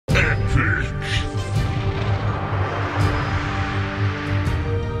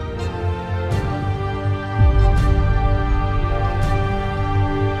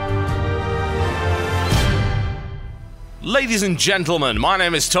Ladies and gentlemen, my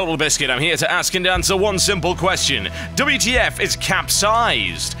name is TotalBiscuit. I'm here to ask and answer one simple question. WTF is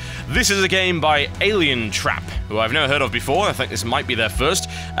Capsized? This is a game by Alientrap, who I've never heard of before. I think this might be their first.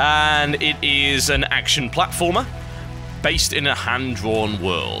 And it is an action platformer based in a hand-drawn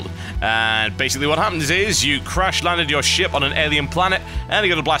world. And basically what happens is you crash-landed your ship on an alien planet and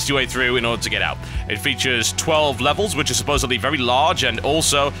you gotta blast your way through in order to get out. It features 12 levels, which are supposedly very large and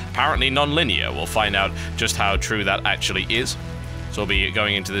also apparently non-linear. We'll find out just how true that actually is. So I'll be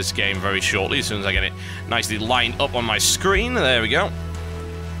going into this game very shortly, as soon as I get it nicely lined up on my screen. There we go.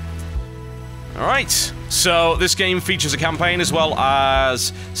 Alright, so this game features a campaign as well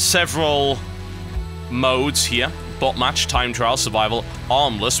as several modes here. Bot match, time trial, survival,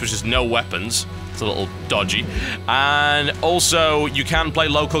 armless, which is no weapons. It's a little dodgy. And also, you can play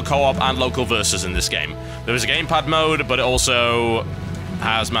local co-op and local versus in this game. There is a gamepad mode, but it also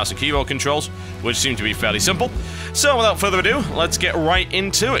has mouse and keyboard controls, which seem to be fairly simple. So, without further ado, let's get right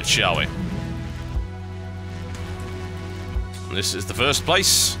into it, shall we? This is the first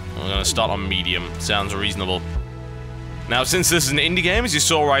place. We're going to start on medium. Sounds reasonable. Now, since this is an indie game, as you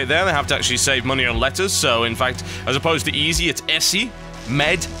saw right there, they have to actually save money on letters, so in fact, as opposed to easy, it's SE,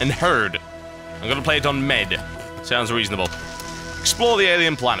 Med, and Herd. I'm gonna play it on Med. Sounds reasonable. Explore the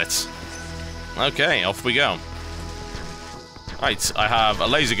alien planets. Okay, off we go. Right, I have a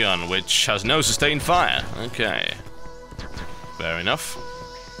laser gun, which has no sustained fire. Okay. Fair enough.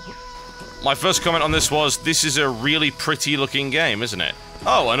 My first comment on this was, this is a really pretty looking game, isn't it?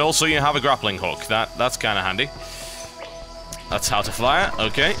 Oh, and also you have a grappling hook. That's kinda handy. That's how to fire.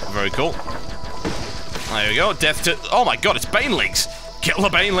 Okay, very cool. There we go. Death to... Oh my god, it's banelings! Kill the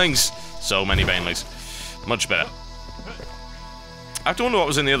banelings! So many banelings. Much better. I have to wonder what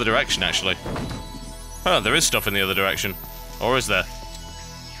was in the other direction, actually. Oh, there is stuff in the other direction. Or is there?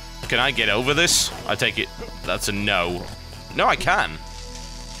 Can I get over this? I take it that's a no. No, I can.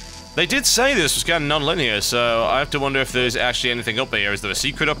 They did say this was kind of non-linear, so I have to wonder if there's actually anything up here. Is there a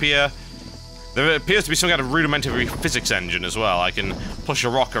secret up here? There appears to be some kind of rudimentary physics engine as well. I can push a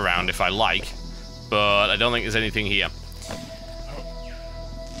rock around if I like, but I don't think there's anything here.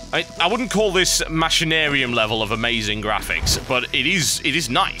 I wouldn't call this machinarium level of amazing graphics, but it is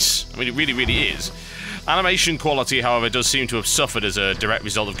nice. I mean, it really, really is. Animation quality, however, does seem to have suffered as a direct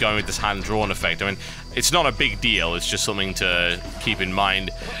result of going with this hand-drawn effect. I mean, it's not a big deal, it's just something to keep in mind.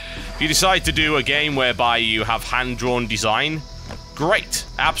 If you decide to do a game whereby you have hand-drawn design, great,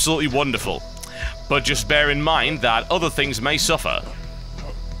 absolutely wonderful. But just bear in mind that other things may suffer.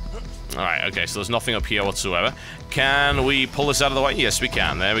 Alright, okay, so there's nothing up here whatsoever. Can we pull this out of the way? Yes, we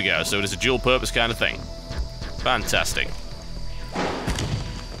can. There we go. So it is a dual-purpose kind of thing. Fantastic.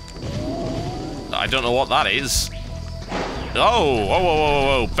 I don't know what that is. Oh, whoa, whoa,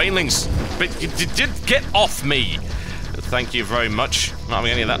 whoa, whoa, banelings. Get off me. Thank you very much. Not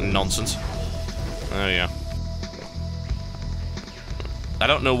having any of that nonsense. There we go. I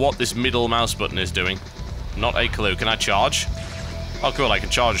don't know what this middle mouse button is doing. Not a clue. Can I charge? Oh, cool. I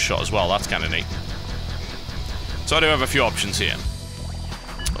can charge a shot as well. That's kind of neat. So I do have a few options here.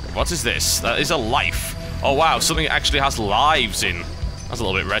 What is this? That is a life. Oh, wow. Something actually has lives in. That's a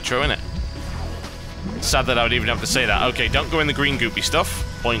little bit retro, isn't it? Sad that I would even have to say that. Okay, don't go in the green goopy stuff.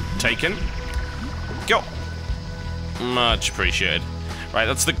 Point taken. Go. Much appreciated. Right,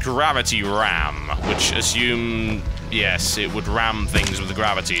 that's the gravity ram, which assume... Yes, it would ram things with the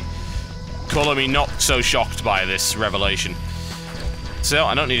gravity. Colour me not so shocked by this revelation. So,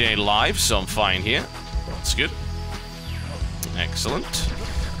 I don't need any lives, so I'm fine here. That's good. Excellent.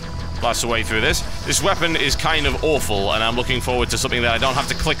 Blast away through this. This weapon is kind of awful, and I'm looking forward to something that I don't have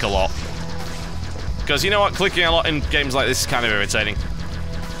to click a lot. Because, you know what, clicking a lot in games like this is kind of irritating.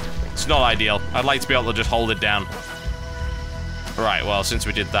 It's not ideal. I'd like to be able to just hold it down. Right, well, since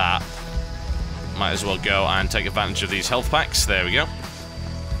we did that, might as well go and take advantage of these health packs. There we go.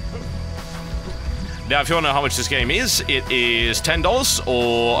 Now, if you want to know how much this game is, it is $10,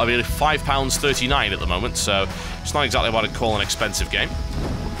 or I believe £5.39 at the moment, so it's not exactly what I'd call an expensive game.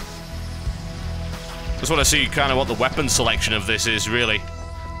 Just want to see kind of what the weapon selection of this is, really.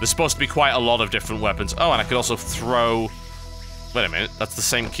 There's supposed to be quite a lot of different weapons. Oh, and I could also throw... Wait a minute, that's the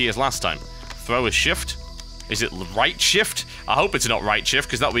same key as last time. Throw is shift? Is it right shift? I hope it's not right shift,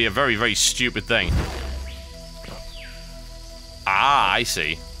 because that would be a very, very stupid thing. Ah, I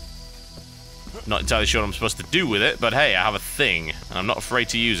see. Not entirely sure what I'm supposed to do with it, but hey, I have a thing, and I'm not afraid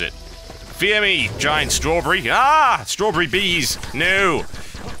to use it. Fear me, giant strawberry. Ah! Strawberry bees! No!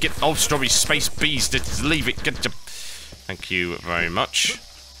 Get... Oh, strawberry space bees. Just leave it. Get to... Thank you very much.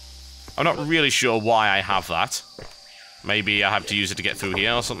 I'm not really sure why I have that. Maybe I have to use it to get through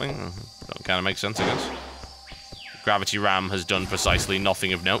here or something. That kind of makes sense, I guess. gravity ram has done precisely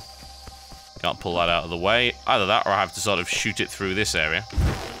nothing of note. Can't pull that out of the way. Either that, or I have to sort of shoot it through this area.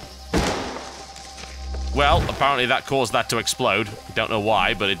 Well, apparently that caused that to explode. Don't know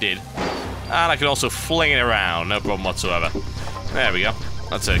why, but it did. And I can also fling it around, no problem whatsoever. There we go.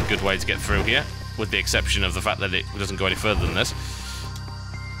 That's a good way to get through here, with the exception of the fact that it doesn't go any further than this.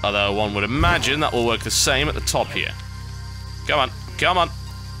 Although one would imagine that will work the same at the top here. Come on, come on.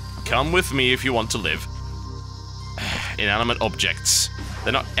 Come with me if you want to live. Inanimate objects.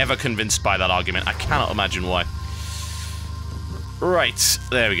 They're not ever convinced by that argument. I cannot imagine why. Right,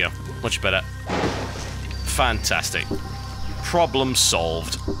 there we go. Much better. Fantastic. Problem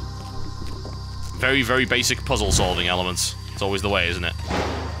solved. Very, very basic puzzle solving elements. It's always the way, isn't it?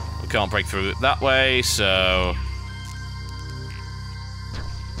 We can't break through it that way, so...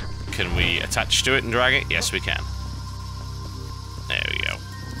 Can we attach to it and drag it? Yes, we can. There we go.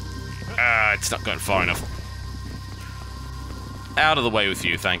 It's not going far enough. Out of the way with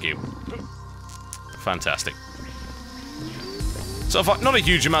you, thank you. Fantastic. So far, not a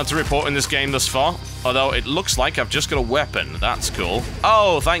huge amount to report in this game thus far, although it looks like I've just got a weapon. That's cool.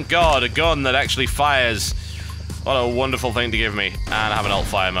 Oh, thank God, a gun that actually fires. What a wonderful thing to give me. And I have an alt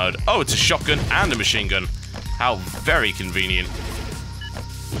fire mode. Oh, it's a shotgun and a machine gun. How very convenient.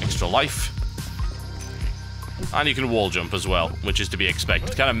 Extra life. And you can wall jump as well, which is to be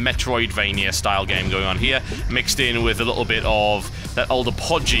expected. Kind of Metroidvania style game going on here, mixed in with a little bit of that older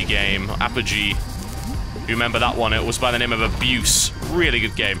Podgy game, Apogee. If you remember that one, it was by the name of Abuse. Really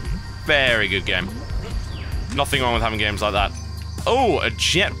good game. Very good game. Nothing wrong with having games like that. Oh, a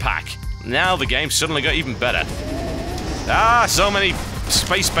jetpack. Now the game suddenly got even better. Ah, so many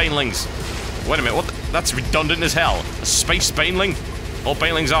space banelings. Wait a minute, what? That's redundant as hell. A space baneling? All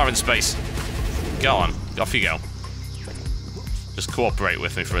banelings are in space. Go on. Off you go. Just cooperate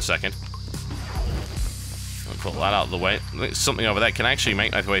with me for a second. I'll put that out of the way. There's something over there. Can I actually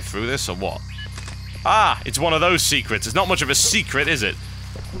make my way through this, or what? Ah! It's one of those secrets. It's not much of a secret, is it?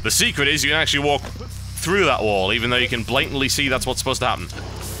 The secret is you can actually walk through that wall, even though you can blatantly see that's what's supposed to happen.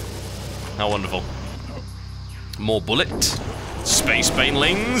 How wonderful. More bullet. Space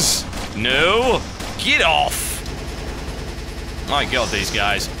banelings. No! Get off! My God, these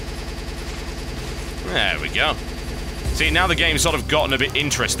guys. There we go. See, now the game's sort of gotten a bit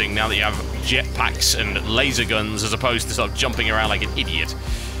interesting now that you have jetpacks and laser guns as opposed to sort of jumping around like an idiot.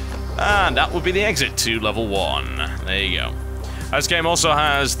 And that would be the exit to level 1. There you go. This game also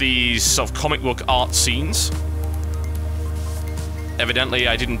has these sort of comic book art scenes. Evidently,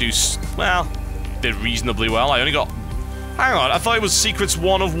 I didn't do... well, did reasonably well. I only got... hang on, I thought it was secrets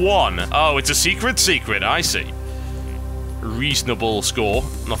 1 of 1. Oh, it's a secret, I see. Reasonable score.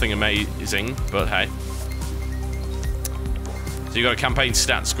 Nothing amazing, but hey. So you got a campaign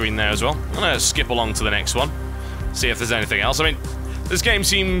stat screen there as well. I'm gonna skip along to the next one. See if there's anything else. I mean, this game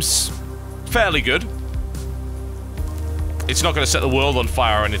seems fairly good. It's not gonna set the world on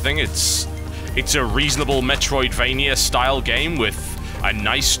fire or anything. It's a reasonable Metroidvania style game with a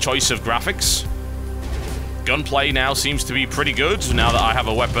nice choice of graphics. Gunplay now seems to be pretty good, now that I have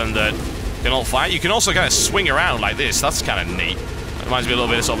a weapon that can alt fire. You can also kind of swing around like this. That's kind of neat. It reminds me a little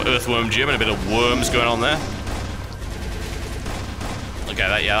bit of sort of Earthworm Jim and a bit of worms going on there.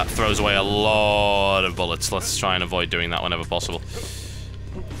 Okay, that throws away a lot of bullets. Let's try and avoid doing that whenever possible.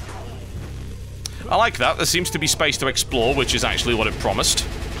 I like that. There seems to be space to explore, which is actually what it promised.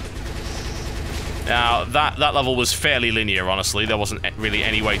 Now, that level was fairly linear, honestly. There wasn't really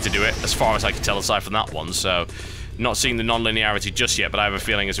any way to do it, as far as I could tell, aside from that one, so... not seeing the non-linearity just yet, but I have a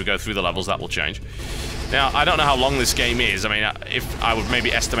feeling as we go through the levels that will change. Now, I don't know how long this game is. I mean, if I would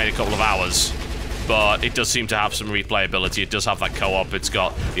maybe estimate a couple of hours, but it does seem to have some replayability. It does have that co-op. It's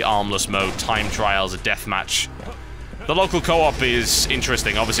got the armless mode, time trials, a deathmatch. The local co-op is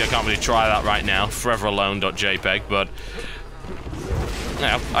interesting. Obviously, I can't really try that right now, foreveralone.jpg, but you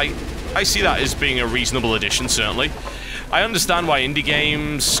know, I see that as being a reasonable addition, certainly. I understand why indie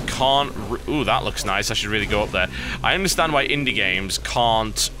games can't... ooh, that looks nice. I should really go up there. I understand why indie games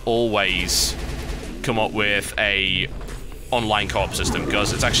can't always come up with a online co-op system,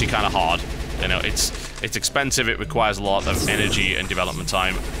 because it's actually kind of hard. You know, it's expensive. It requires a lot of energy and development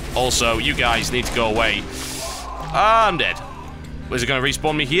time. Also, you guys need to go away. Ah, I'm dead. Is it going to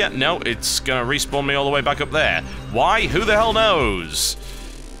respawn me here? No, it's going to respawn me all the way back up there. Why? Who the hell knows?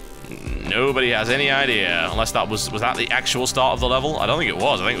 Nobody has any idea, unless that was that the actual start of the level? I don't think it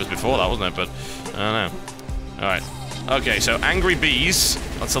was. I think it was before that, wasn't it? But I don't know. Alright. Okay, so angry bees.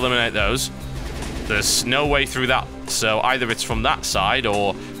 Let's eliminate those. There's no way through that, so either it's from that side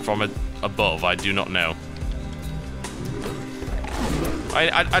or from above. I do not know.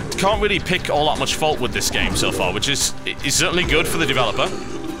 I can't really pick all that much fault with this game so far, which is certainly good for the developer.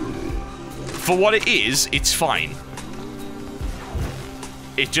 For what it is, it's fine.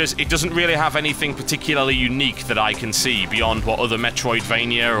 It doesn't really have anything particularly unique that I can see beyond what other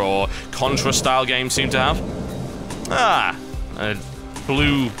Metroidvania or Contra style games seem to have. Ah, a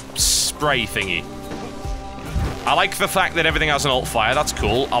blue spray thingy. I like the fact that everything has an alt fire, that's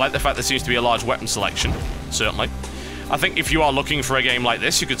cool. I like the fact there seems to be a large weapon selection, certainly. I think if you are looking for a game like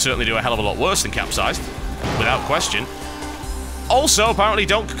this, you could certainly do a hell of a lot worse than Capsized, without question. Also, apparently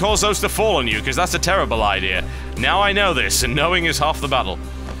don't cause those to fall on you, because that's a terrible idea. Now I know this, and knowing is half the battle.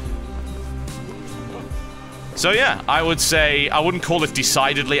 So yeah, I would say, I wouldn't call it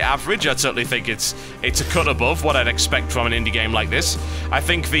decidedly average. I'd certainly think it's a cut above what I'd expect from an indie game like this. I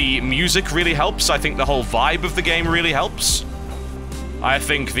think the music really helps. I think the whole vibe of the game really helps. I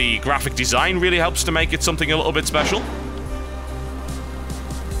think the graphic design really helps to make it something a little bit special.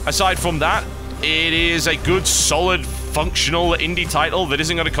 Aside from that, it is a good, solid, functional indie title that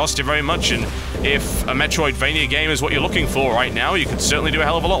isn't going to cost you very much, and if a Metroidvania game is what you're looking for right now, you could certainly do a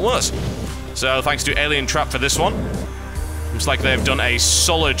hell of a lot worse. So thanks to Alientrap for this one. Looks like they've done a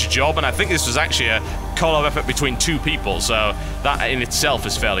solid job, and I think this was actually a collab effort between 2 people, so that in itself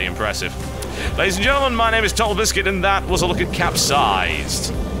is fairly impressive. Ladies and gentlemen, my name is TotalBiscuit, and that was a look at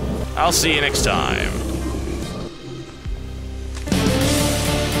Capsized. I'll see you next time.